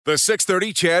The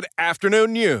 6:30 CHED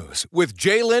Afternoon News with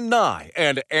Jaylen Nye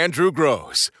and Andrew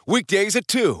Gross. Weekdays at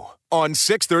 2 on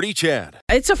 6:30 CHED.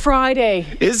 It's a Friday.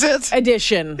 Is it?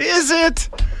 Edition. Is it?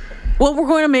 Well, we're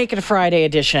going to make it a Friday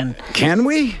edition. Can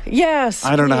we? Yes.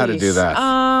 I don't know how to do that.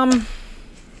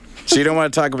 So you don't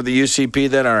want to talk about the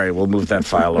UCP then? All right, we'll move that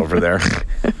file over there.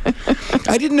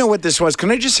 I didn't know what this was.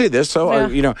 Can I just say this, though?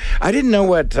 Yeah. I didn't know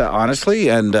what, honestly,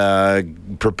 and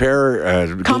prepare...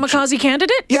 Kamikaze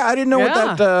candidate? Yeah, I didn't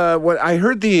know what I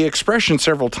heard the expression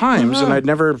several times, and I'd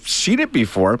never seen it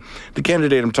before. The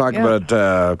candidate I'm talking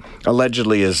about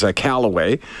allegedly is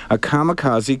Callaway, a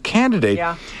kamikaze candidate.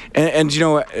 Yeah. And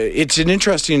it's an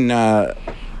interesting...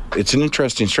 It's an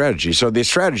interesting strategy. So the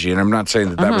strategy, and I'm not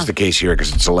saying that was the case here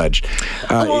because it's alleged.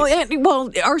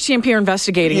 RCMP are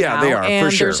investigating now. Yeah, they are, and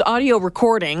for sure. there's audio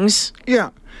recordings. Yeah.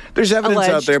 There's evidence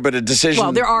alleged. out there, but a decision...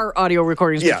 Well, there are audio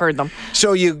recordings. We've heard them.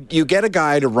 So you get a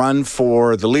guy to run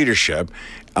for the leadership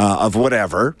of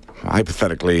whatever,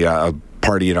 hypothetically a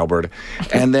party in Alberta,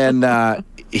 and then...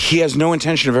 he has no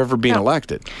intention of ever being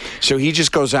elected. So he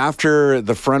just goes after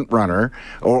the front runner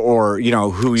or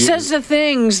who... Says the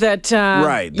things that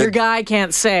your guy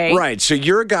can't say. Right. So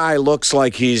your guy looks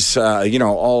like he's,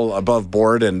 all above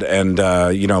board and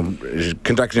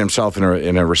conducting himself in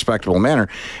a respectable manner.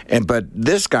 But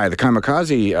this guy, the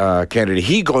kamikaze candidate,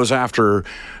 he goes after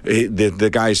the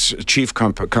guy's chief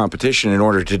competition in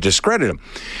order to discredit him.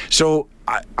 So...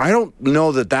 I don't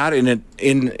know that in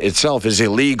itself is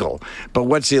illegal, but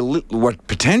what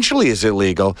potentially is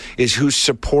illegal is who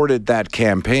supported that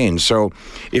campaign. So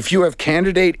if you have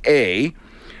candidate A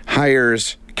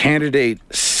hires candidate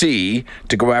C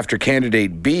to go after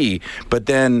candidate B, but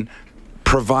then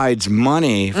provides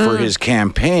money for his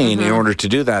campaign in order to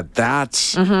do that,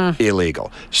 that's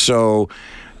illegal. So,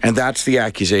 and that's the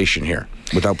accusation here,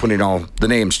 without putting all the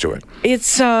names to it.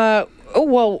 It's...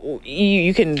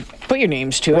 you can put your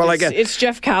names to it. Well, I guess it's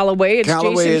Jeff Callaway, it's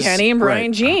Jason Kenney, and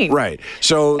Brian Jean. Right.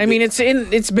 So I mean, it's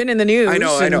been in the news. I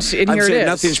know. And here it is.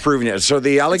 Nothing's proven yet. So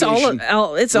the allegation.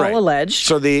 It's all alleged.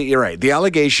 So you're right. The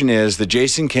allegation is that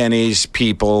Jason Kenney's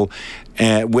people,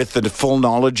 with the full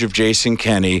knowledge of Jason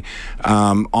Kenney,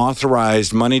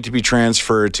 authorized money to be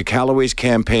transferred to Callaway's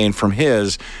campaign from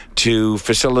his to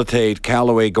facilitate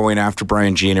Callaway going after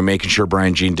Brian Jean and making sure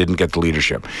Brian Jean didn't get the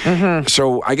leadership.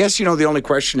 So I guess, the only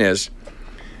question is,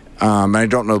 and I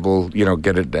don't know we'll,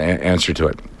 get an answer to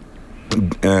it.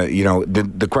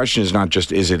 The question is not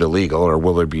just, is it illegal or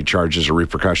will there be charges or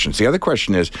repercussions? The other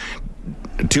question is,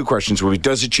 two questions will be,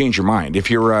 does it change your mind?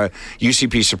 If you're a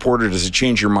UCP supporter, does it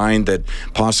change your mind that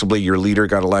possibly your leader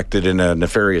got elected in a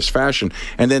nefarious fashion?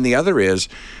 And then the other is,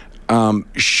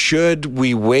 should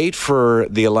we wait for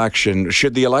the election?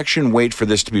 Should the election wait for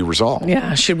this to be resolved?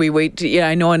 Yeah, should we wait?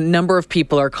 I know a number of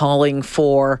people are calling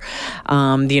for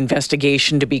the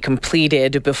investigation to be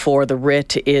completed before the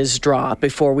writ is dropped,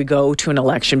 before we go to an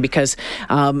election, because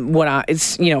from what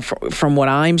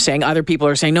I'm saying, other people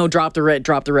are saying, no, drop the writ,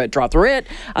 drop the writ, drop the writ.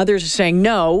 Others are saying,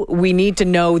 no, we need to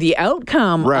know the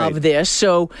outcome of this,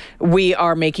 so we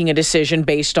are making a decision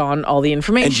based on all the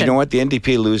information. And you know what? The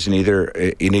NDP lose in either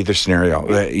scenario,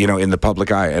 in the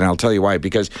public eye. And I'll tell you why.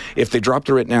 Because if they drop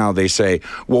the writ now, they say,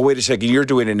 well, wait a second, you're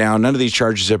doing it now. None of these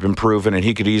charges have been proven, and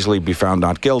he could easily be found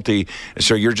not guilty.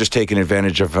 So you're just taking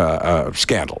advantage of a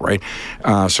scandal, right?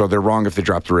 So they're wrong if they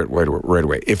drop the writ right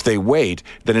away. If they wait,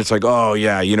 then it's like, oh,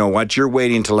 yeah, you know what? You're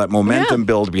waiting to let momentum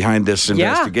build behind this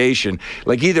investigation.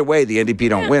 Like, either way, the NDP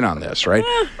don't win on this, right?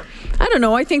 I don't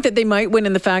know. I think that they might win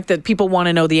in the fact that people want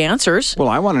to know the answers. Well,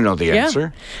 I want to know the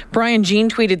answer. Brian Jean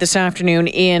tweeted this afternoon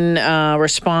in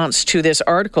response to this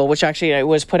article, which actually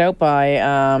was put out by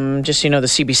the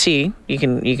CBC. You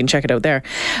can check it out there.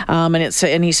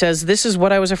 And he says, "This is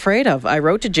what I was afraid of. I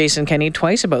wrote to Jason Kenney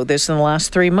twice about this in the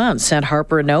last 3 months. Sent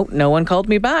Harper a note. No one called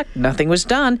me back. Nothing was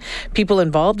done. People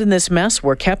involved in this mess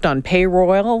were kept on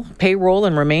payroll,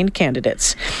 and remained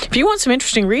candidates." If you want some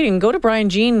interesting reading, go to Brian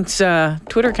Jean's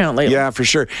Twitter account lately. Yeah, for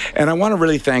sure. And I want to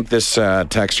really thank this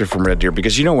texter from Red Deer,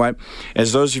 because you know what?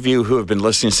 As those of you who have been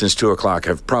listening since 2 o'clock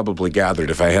have probably gathered,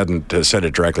 if I hadn't said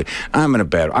it directly, I'm in a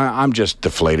bed. I'm just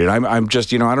deflated. I'm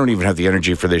just, I don't even have the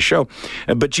energy for this show.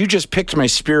 But you just picked my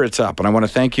spirits up, and I want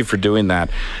to thank you for doing that.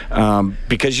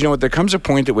 Because you know what? There comes a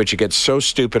point at which it gets so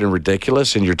stupid and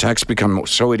ridiculous, and your texts become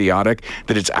so idiotic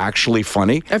that it's actually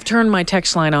funny. I've turned my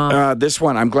text line off. This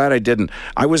one, I'm glad I didn't.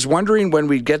 I was wondering when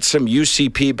we'd get some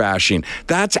UCP bashing.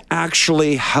 That's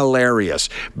actually hilarious.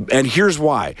 And here's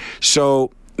why.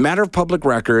 So, matter of public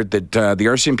record that the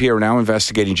RCMP are now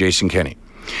investigating Jason Kenney.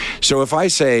 So if I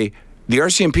say The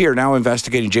RCMP are now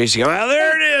investigating JC. Well,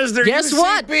 there it is. They're Guess UCP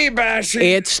what? bashing.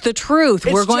 It's the truth.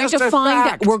 It's We're going just to a find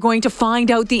fact. we're going to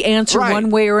find out the answer Right. one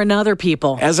way or another,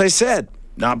 people. As I said,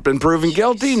 not been proven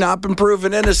guilty, not been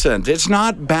proven innocent. It's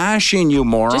not bashing, you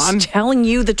moron. Just telling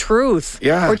you the truth.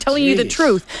 Yeah, We're telling you the geez.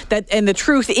 truth. And the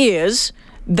truth is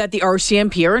that the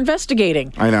RCMP are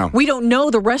investigating. I know. We don't know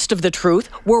the rest of the truth.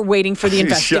 We're waiting for the Yeah, I know.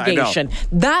 investigation.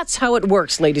 That's how it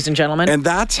works, ladies and gentlemen. And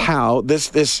that's how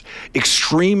this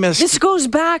extremist... This goes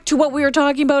back to what we were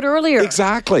talking about earlier.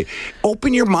 Exactly.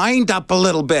 Open your mind up a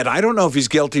little bit. I don't know if he's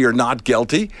guilty or not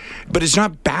guilty, but it's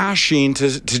not bashing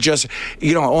to just,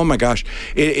 oh my gosh.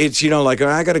 It's, like,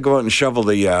 I got to go out and shovel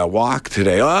the walk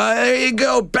today. Oh, there you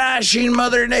go, bashing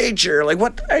Mother Nature. Like,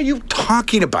 what are you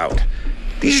talking about?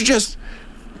 These are just,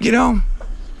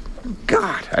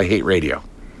 God, I hate radio.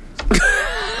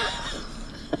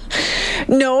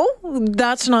 No,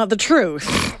 that's not the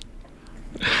truth.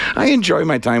 I enjoy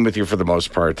my time with you for the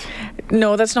most part.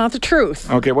 No, that's not the truth.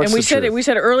 Okay, what's and we the said truth? it. We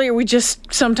said it earlier. We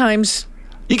just sometimes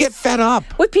You get fed up.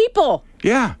 with people.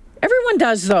 Yeah. Everyone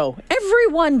does, though.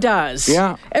 Everyone does.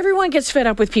 Yeah. Everyone gets fed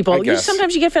up with people. guess.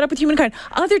 Sometimes you get fed up with humankind.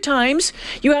 Other times,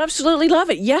 you absolutely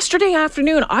love it. Yesterday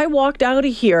afternoon, I walked out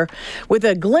of here with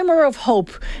a glimmer of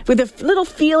hope, with a little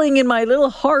feeling in my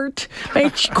little heart, my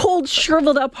cold,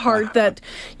 shriveled up heart that,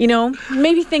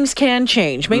 maybe things can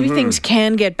change. Maybe things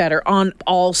can get better on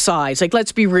all sides. Like,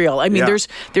 let's be real. I mean, Yeah.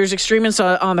 there's extremists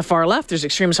on the far left. There's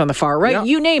extremists on the far right. Yeah.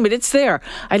 You name it, it's there.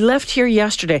 I left here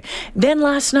yesterday. Then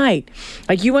last night,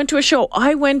 like you went to a show.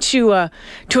 I went to an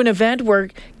event where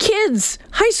kids,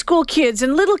 high school kids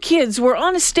and little kids were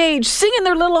on a stage singing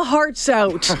their little hearts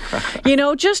out.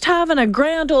 Just having a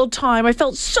grand old time. I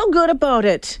felt so good about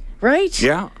it, right?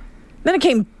 Yeah. Then it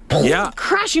came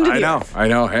crashing to the earth. I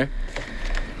know, hey?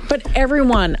 But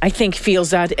everyone, I think, feels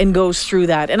that and goes through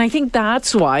that. And I think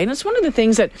that's why. And it's one of the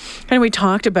things that kind of we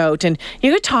talked about. And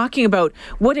you're talking about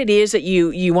what it is that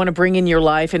you want to bring in your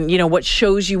life and, what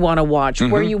shows you want to watch,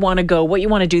 where you want to go, what you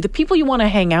want to do, the people you want to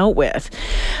hang out with.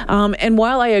 And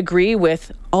while I agree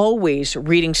with always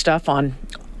reading stuff on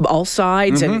all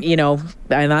sides and,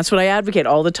 and that's what I advocate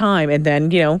all the time. And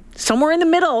then, somewhere in the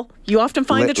middle, you often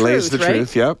find the truth, Lays the right?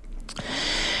 truth, yep.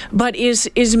 But is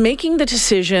making the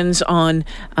decisions on,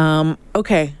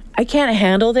 okay, I can't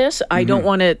handle this. I don't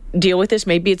want to deal with this.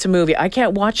 Maybe it's a movie. I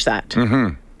can't watch that.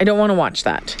 I don't want to watch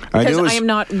that because I am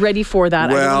not ready for that.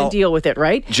 I don't want to deal with it,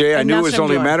 right? Jay, I And knew it that's was what I'm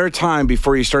only a doing. matter of time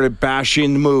before you started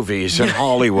bashing movies in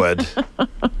Hollywood.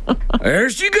 There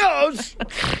she goes,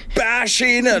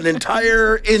 bashing an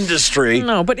entire industry.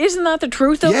 No, but isn't that the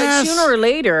truth, though? Yes. Like, sooner or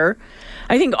later,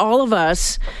 I think all of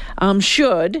us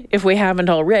should, if we haven't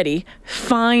already,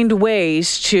 find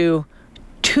ways to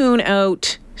tune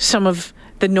out some of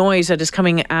the noise that is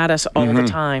coming at us all the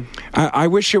time. I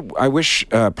wish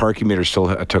parking meters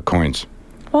still took coins,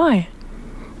 Why?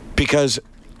 because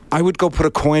I would go put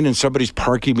a coin in somebody's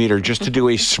parking meter just to do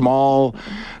a small,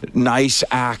 nice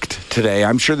act today.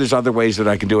 I'm sure there's other ways that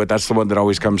I can do it. That's the one that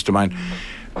always comes to mind.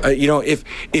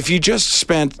 If you just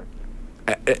spent,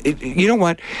 you know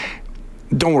what?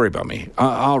 Don't worry about me.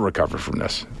 I'll recover from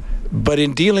this. But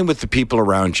in dealing with the people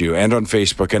around you and on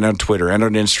Facebook and on Twitter and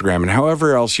on Instagram and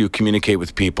however else you communicate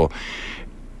with people,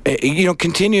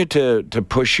 continue to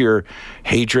push your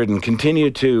hatred and continue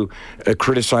to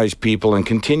criticize people and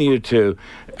continue to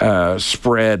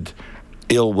spread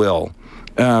ill will.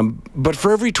 But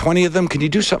for every 20 of them, can you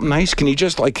do something nice? Can you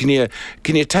just can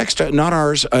you text, not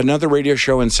ours, another radio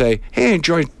show and say, hey,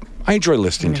 I enjoy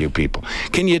listening to you people.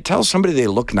 Can you tell somebody they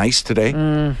look nice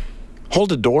today?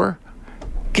 Hold a door?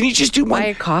 Can you just do one? Buy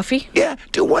a coffee? Yeah,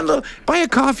 do one little. Buy a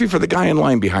coffee for the guy in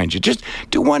line behind you. Just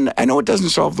do one. I know it doesn't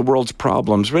solve the world's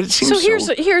problems, but it seems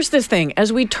So here's this thing.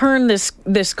 As we turn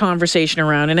this conversation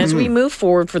around and as we move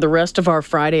forward for the rest of our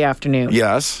Friday afternoon,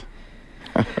 Yes.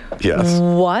 Yes.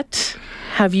 what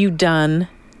have you done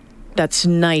that's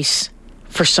nice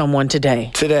for someone today?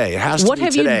 Today. It has to What be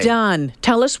have today. you done?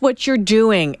 Tell us what you're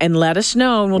doing and let us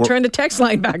know, and we'll turn the text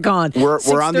line back on.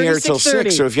 We're on the air till 6:30.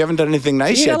 6, so if you haven't done anything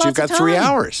nice yet, you've got 3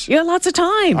 hours. You got lots of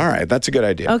time. All right, that's a good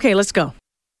idea. Okay, let's go.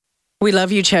 We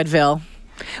love you, Chedville.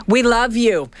 We love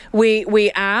you.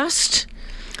 We asked.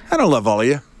 I don't love all of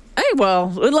you. Hey, well,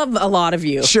 we love a lot of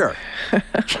you. Sure.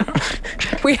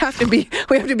 We have to be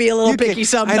a little picky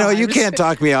sometimes. I know, you can't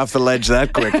talk me off the ledge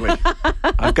that quickly.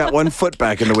 I've got 1 foot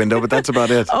back in the window, but that's about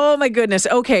it. Oh my goodness.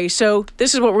 Okay, so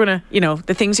this is what we're gonna,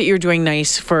 the things that you're doing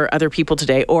nice for other people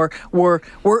today, or we're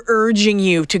urging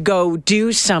you to go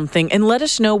do something, and let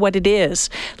us know what it is.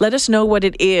 Let us know what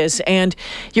it is, and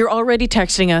you're already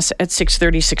texting us at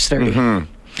 6:30.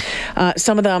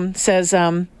 Some of them says,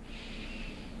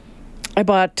 I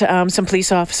bought some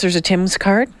police officers a Tim's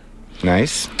card.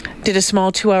 Nice. Did a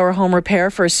small 2-hour home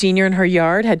repair for a senior in her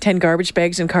yard. Had 10 garbage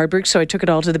bags and cardboard, so I took it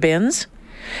all to the bins.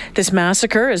 This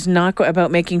massacre is not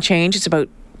about making change. It's about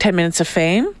 10 minutes of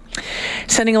fame.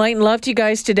 Sending light and love to you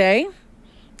guys today.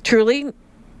 Today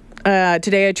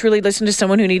I truly listened to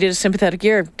someone who needed a sympathetic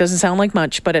ear. Doesn't sound like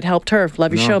much, but it helped her.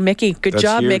 Love your show, Mickey. Good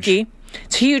job, huge. Mickey.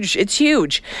 It's huge. It's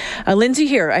huge. Lindsay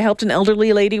here. I helped an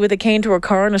elderly lady with a cane to her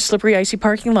car in a slippery, icy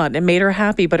parking lot. It made her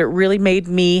happy, but it really made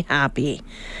me happy.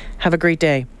 Have a great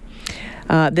day.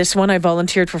 This one, I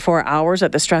volunteered for 4 hours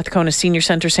at the Strathcona Senior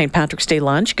Centre St. Patrick's Day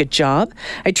lunch. Good job.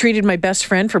 I treated my best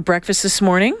friend for breakfast this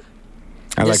morning.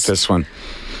 I like this one.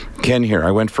 Ken here.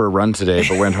 I went for a run today,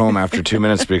 but went home after 2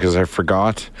 minutes because I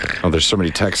forgot. Oh, there's so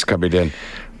many texts coming in.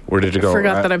 Where did it go?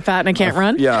 Forgot that I'm fat and I can't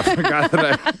run? Yeah, I forgot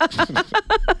that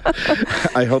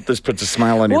I hope this puts a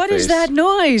smile on your face. What is that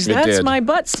noise? It That's did. my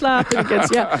butt slapping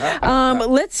against. Yeah.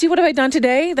 Let's see. What have I done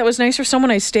today? That was nice for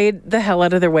someone. I stayed the hell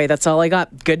out of their way. That's all I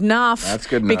got. Good enough. That's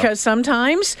good enough. Because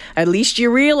sometimes, at least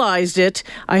you realized it.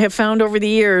 I have found over the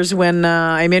years when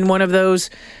I'm in one of those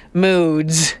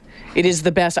moods, it is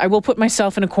the best. I will put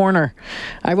myself in a corner.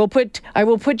 I will put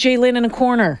Jaylin in a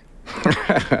corner.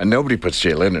 Nobody puts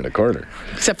Jaylin in a corner.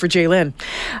 Except for Jaylin.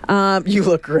 You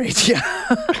look great, yeah.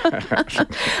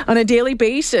 On a daily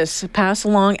basis, pass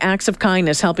along acts of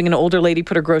kindness, helping an older lady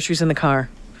put her groceries in the car.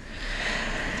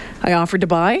 I offered to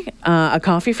buy a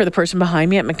coffee for the person behind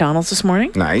me at McDonald's this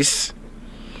morning. Nice.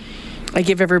 I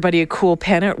give everybody a cool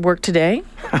pen at work today.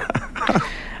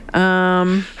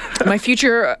 My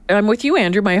future, I'm with you,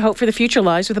 Andrew. My hope for the future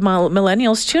lies with the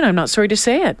millennials, too, and I'm not sorry to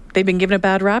say it. They've been given a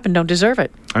bad rap and don't deserve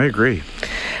it. I agree.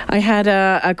 I had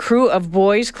a crew of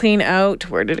boys clean out.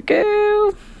 Where did it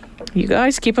go? You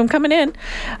guys, keep them coming in.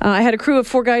 I had a crew of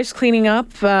 4 guys cleaning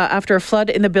up after a flood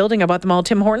in the building. I bought them all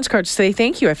Tim Hortons cards to say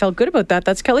thank you. I felt good about that.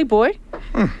 That's Kelly Boy.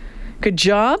 Good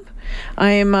job. I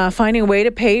am finding a way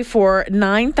to pay for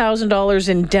 $9,000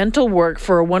 in dental work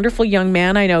for a wonderful young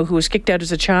man I know who was kicked out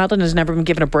as a child and has never been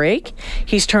given a break.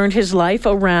 He's turned his life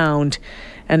around,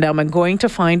 and I'm going to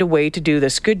find a way to do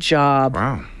this. Good job.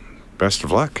 Wow. Best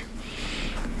of luck.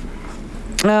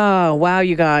 Oh, wow,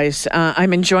 you guys.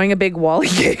 I'm enjoying a big Wally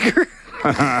Gager.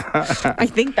 I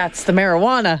think that's the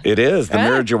marijuana. It is. The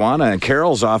marijuana. And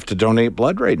Carol's off to donate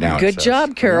blood right now. Good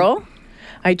job, Carol. Yeah.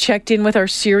 I checked in with our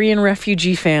Syrian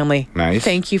refugee family. Nice.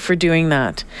 Thank you for doing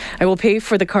that. I will pay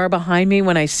for the car behind me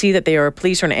when I see that they are a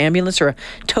police or an ambulance or a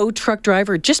tow truck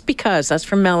driver, just because. That's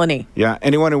from Melanie. Yeah,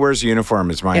 anyone who wears a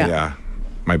uniform is my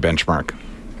my benchmark.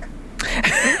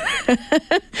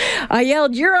 I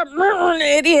yelled, "You're an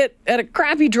idiot," at a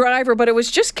crappy driver, but it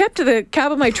was just kept to the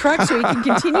cab of my truck so he can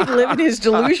continue to live in his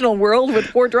delusional world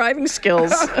with poor driving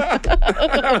skills.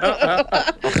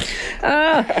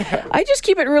 I just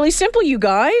keep it really simple, you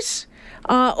guys.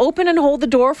 Open and hold the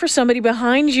door for somebody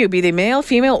behind you, be they male,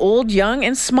 female, old, young,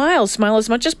 and smile. Smile as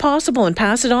much as possible and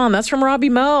pass it on. That's from Robbie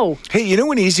Moe. Hey, you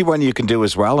know an easy one you can do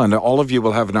as well, and all of you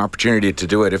will have an opportunity to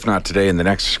do it, if not today, in the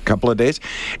next couple of days.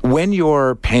 When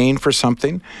you're paying for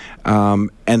something and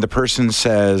the person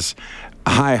says,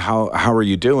 "Hi, how are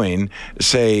you doing?"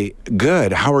 Say,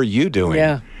 "Good, how are you doing?"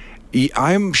 Yeah.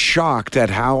 I'm shocked at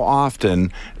how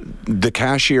often the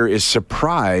cashier is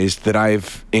surprised that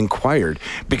I've inquired,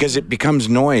 because it becomes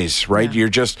noise, right? Yeah. You're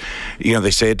just,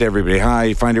 they say it to everybody. "Hi,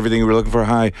 you find everything you were looking for?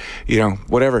 Hi,"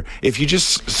 whatever. If you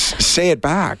just say it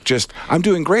back, just, "I'm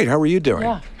doing great. How are you doing?"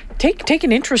 Yeah. Take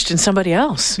an interest in somebody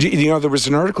else. There was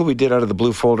an article we did out of the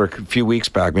Blue Folder a few weeks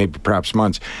back, maybe perhaps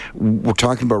months. We're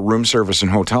talking about room service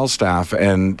and hotel staff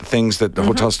and things that the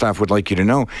hotel staff would like you to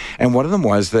know. And one of them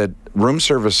was that room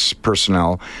service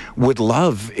personnel would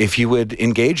love if you would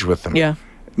engage with them. Yeah.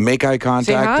 Make eye contact.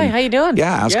 Say hi, how you doing?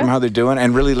 Yeah, ask them how they're doing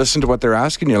and really listen to what they're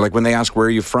asking you. Like when they ask, "Where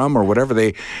are you from?" or whatever,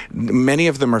 many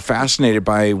of them are fascinated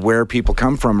by where people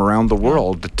come from around the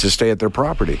world to stay at their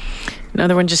property.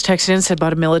 Another one just texted in, said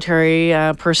about a military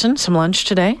person, some lunch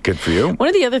today. Good for you. One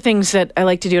of the other things that I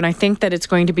like to do, and I think that it's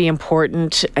going to be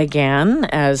important again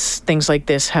as things like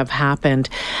this have happened,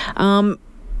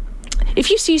 if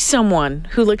you see someone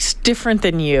who looks different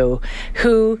than you,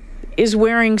 who is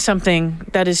wearing something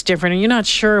that is different and you're not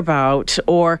sure about,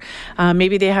 or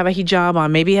maybe they have a hijab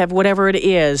on, maybe have whatever it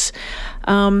is,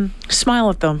 smile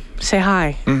at them, say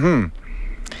hi.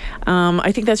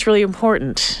 I think that's really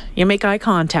important. You make eye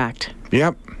contact.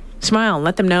 Yep. Smile and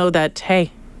let them know that,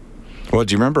 hey. Well,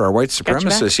 do you remember our white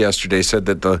supremacist yesterday said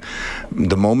that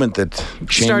the moment that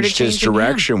changed his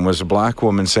direction was a black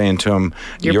woman saying to him,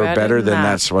 "You're better than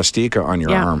that swastika on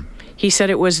your arm." He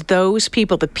said it was those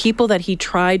people, the people that he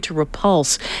tried to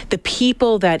repulse, the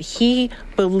people that he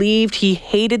believed he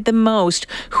hated the most,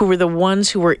 who were the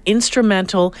ones who were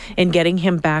instrumental in getting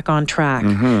him back on track.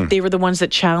 They were the ones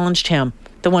that challenged him,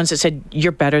 the ones that said,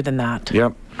 you're better than that.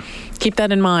 Yep. Keep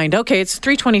that in mind. Okay, it's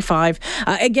 3:25.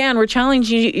 Again, we're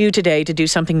challenging you today to do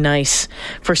something nice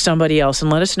for somebody else.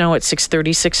 And let us know at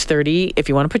 6:30. If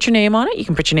you want to put your name on it, you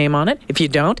can put your name on it. If you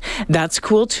don't, that's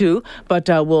cool too. But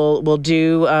we'll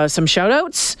do some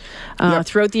shout-outs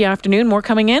throughout the afternoon. More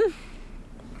coming in?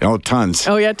 Oh, tons.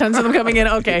 Oh, yeah, tons of them coming in.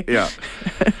 Okay. Yeah.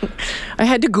 I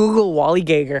had to Google Wally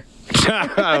Gager.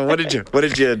 What did you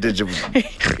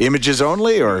images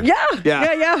only or? Yeah.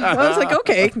 I was like,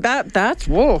 okay, that's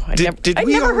whoa. I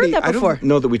never heard that before. I don't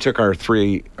know that we took our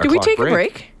 3 o'clock break. Did we take a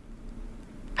break?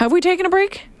 Have we taken a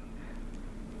break?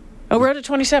 Oh, we're at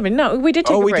 27. No, we did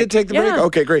take a break. Oh, we did take the break?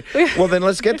 Okay, great. Well, then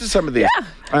let's get to some of these.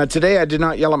 Today, I did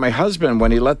not yell at my husband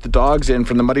when he let the dogs in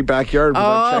from the muddy backyard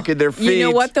without checking their feet. You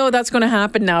know what, though? That's going to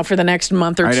happen now for the next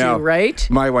month or two, right?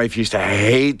 My wife used to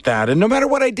hate that. And no matter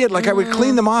what I did, I would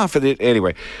clean them off.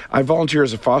 Anyway, I volunteer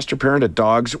as a foster parent at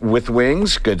Dogs with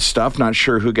Wings. Good stuff. Not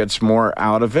sure who gets more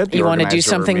out of it. You want to do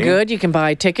something good? You can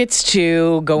buy tickets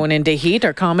to Going Into Heat,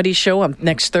 our comedy show on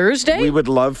next Thursday. We would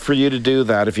love for you to do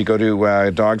that if you go to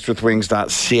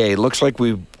dogswithwings.ca. It looks like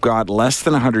we've got less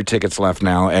than 100 tickets left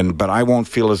now, but I won't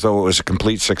feel as though it was a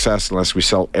complete success unless we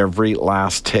sell every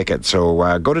last ticket.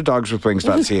 So go to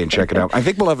dogswithwings.ca and check it out. I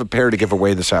think we'll have a pair to give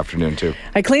away this afternoon, too.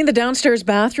 I cleaned the downstairs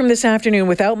bathroom this afternoon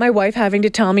without my wife having to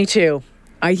tell me to.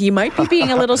 He might be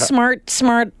being a little smart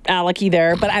alecky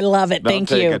there, but I love it.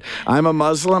 Thank you. I'm a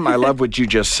Muslim. I love what you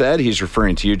just said. He's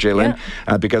referring to you, Jaylin,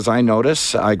 because I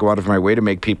notice I go out of my way to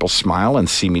make people smile and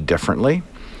see me differently.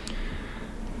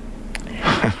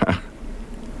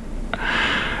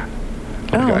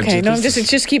 Okay. No, it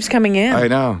just keeps coming in. I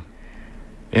know.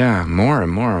 Yeah, more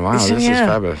and more. Wow, this is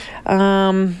fabulous.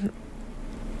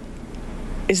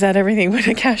 Is that everything? When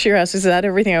a cashier asks, is that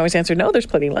everything? I always answer, no, there's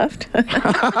plenty left.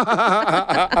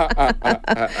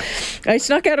 I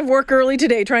snuck out of work early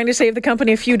today trying to save the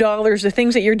company a few dollars. The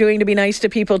things that you're doing to be nice to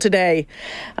people today.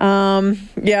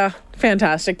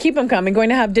 Fantastic. Keep them coming. Going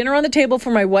to have dinner on the table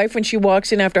for my wife when she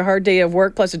walks in after a hard day of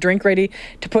work, plus a drink ready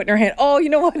to put in her hand. Oh, you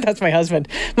know what? That's my husband.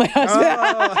 Oh.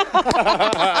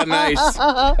 Nice.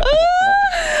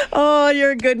 Oh,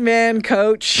 you're a good man,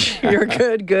 Coach. You're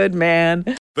a good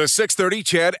man. The 6:30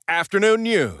 CHED Afternoon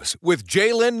News with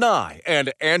Jaylin Nye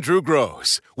and Andrew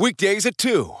Gross. Weekdays at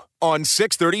 2 on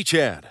 6:30 CHED.